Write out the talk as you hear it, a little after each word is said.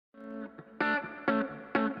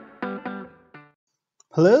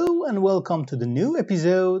Hello and welcome to the new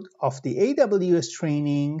episode of the AWS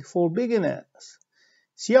Training for Beginners.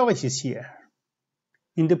 Siavash is here.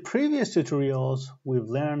 In the previous tutorials, we've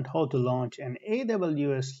learned how to launch an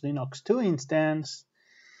AWS Linux 2 instance,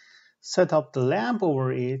 set up the LAMP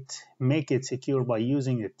over it, make it secure by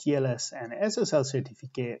using the TLS and SSL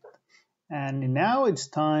certificate, and now it's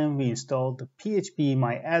time we install the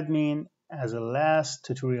phpMyAdmin as the last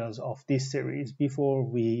tutorials of this series before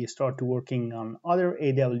we start working on other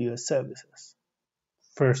AWS services.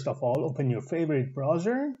 First of all, open your favorite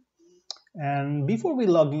browser. And before we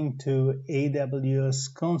log into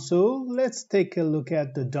AWS console, let's take a look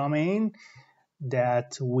at the domain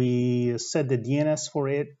that we set the DNS for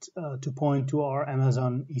it to point to our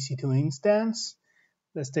Amazon EC2 instance.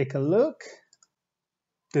 Let's take a look.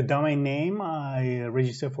 The domain name I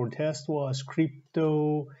registered for test was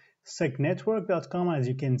cryptosecnetwork.com. As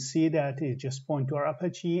you can see, that it just points to our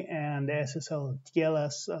Apache, and the SSL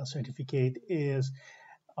TLS certificate is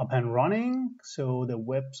up and running. So the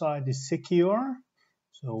website is secure.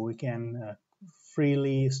 So we can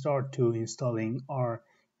freely start to installing our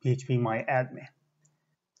phpMyAdmin.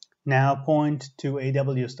 Now point to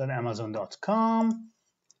aws.amazon.com.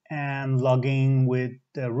 and logging with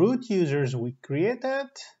the root users we created.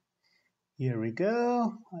 Here we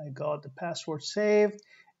go. I got the password saved.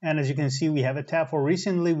 And as you can see, we have a tab for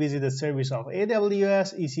recently visited service of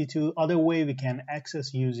AWS EC2. Other way we can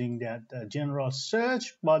access using that general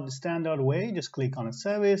search, but the standard way, just click on a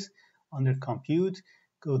service under compute,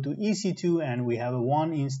 go to EC2, and we have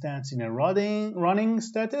one instance in a running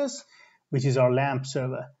status, which is our LAMP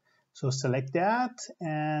server. So select that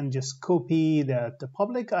and just copy the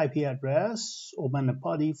public IP address, open the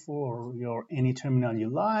PuTTY for your any terminal you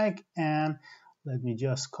like, and let me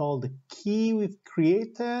just call the key we've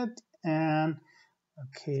created, and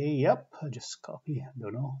okay, yep, I just copy, I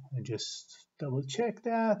don't know, I just double check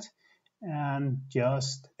that, and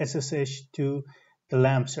just SSH to the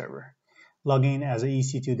LAMP server. Log in as a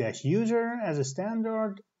EC2-user as a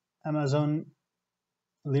standard, Amazon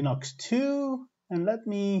Linux 2, and let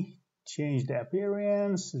me change the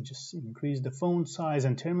appearance, just increase the font size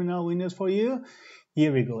and terminal windows for you.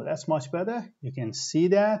 Here we go, that's much better. You can see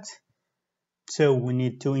that. So we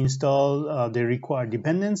need to install the required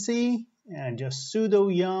dependency, and just sudo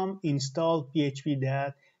yum install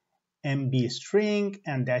php.mb string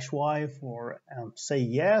and -y for say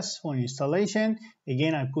yes for installation.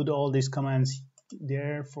 Again, I put all these commands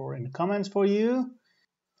there in the comments for you.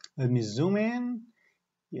 Let me zoom in.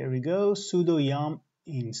 Here we go, sudo yum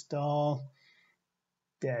install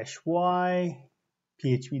 -y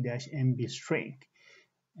php-mb string,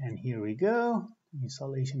 and here we go.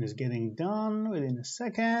 Installation is getting done within a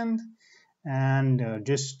second, and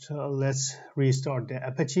let's restart the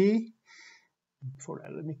Apache. Before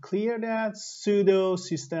that, let me clear that. Sudo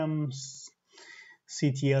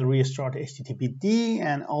systemctl restart httpd,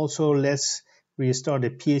 and also let's restart the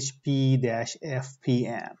php-fpm.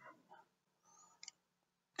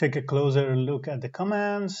 Take a closer look at the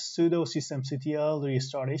commands. Sudo systemctl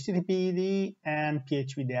restart httpd and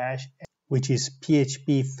php- which is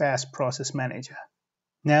PHP Fast Process Manager.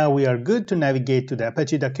 Now we are good to navigate to the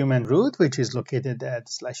Apache document root, which is located at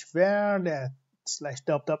 /var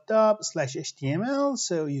 /.html.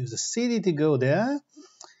 So use the cd to go there.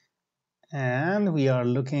 And we are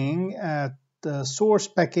looking at the source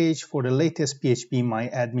package for the latest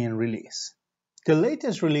phpMyAdmin release. The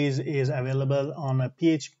latest release is available on a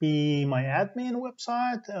phpMyAdmin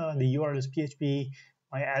website. The URL is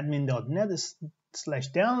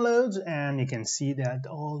phpMyAdmin.net/downloads, and you can see that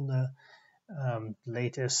all the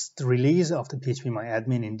latest release of the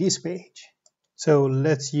phpMyAdmin in this page. So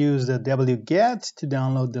let's use the wget to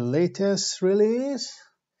download the latest release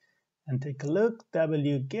and take a look.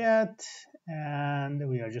 Wget, and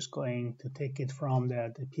we are just going to take it from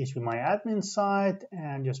the phpMyAdmin site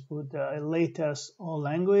and just put the latest all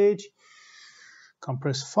language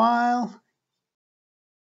compressed file.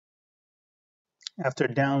 After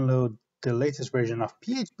download the latest version of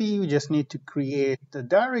PHP, we just need to create the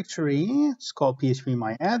directory. It's called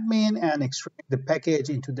phpMyAdmin, and extract the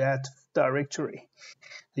package into that directory.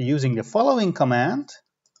 So using the following command.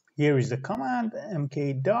 Here is the command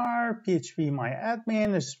mkdir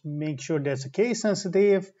phpMyAdmin. Just make sure that's case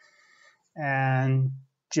sensitive, and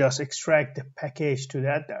just extract the package to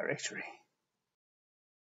that directory.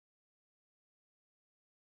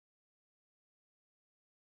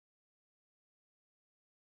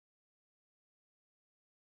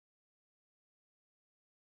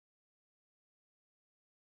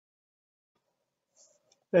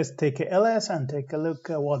 Let's take a ls and take a look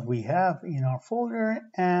at what we have in our folder,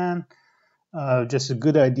 and just a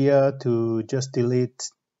good idea to just delete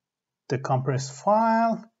the compressed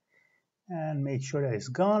file and make sure that it's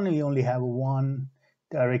gone. We only have one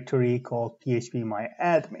directory called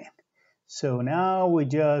phpMyAdmin. So now we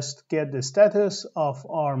just get the status of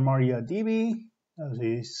our MariaDB as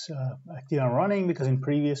is active and running, because in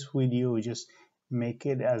previous video we just make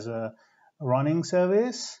it as a running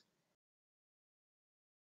service.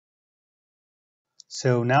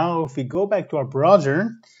 So now if we go back to our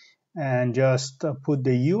browser and just put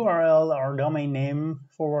the URL or domain name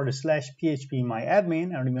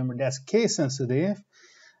 /phpMyAdmin, and remember that's case sensitive,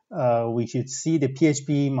 we should see the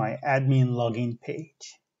phpMyAdmin login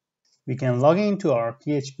page. We can log into our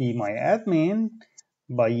phpMyAdmin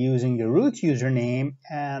by using the root username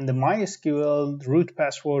and the MySQL root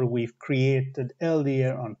password we've created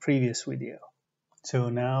earlier on previous video. So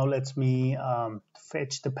now let me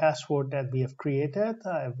fetch the password that we have created.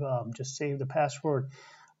 I've just saved the password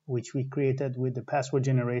which we created with the password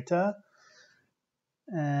generator,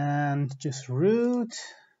 and just root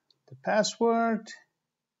the password,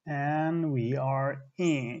 and we are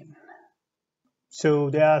in. So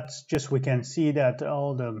that's just, we can see that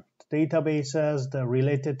all the databases, the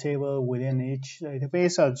related table within each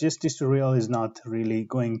database. Just this tutorial is not really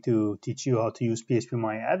going to teach you how to use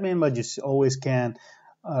phpMyAdmin, but just always can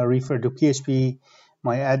refer to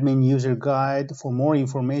phpMyAdmin user guide for more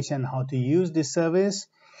information how to use this service.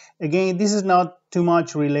 Again, this is not too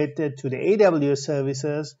much related to the AWS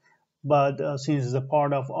services, but since it's a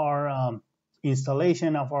part of our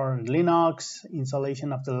installation of our Linux,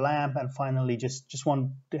 installation of the LAMP, and finally just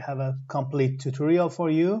want to have a complete tutorial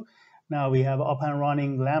for you. Now we have up and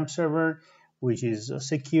running LAMP server, which is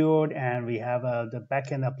secured, and we have the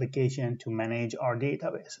backend application to manage our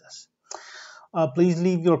databases. Please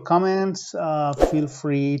leave your comments. Feel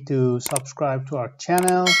free to subscribe to our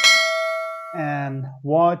channel and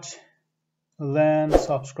watch, learn,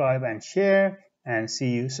 subscribe, and share, and see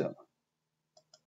you soon.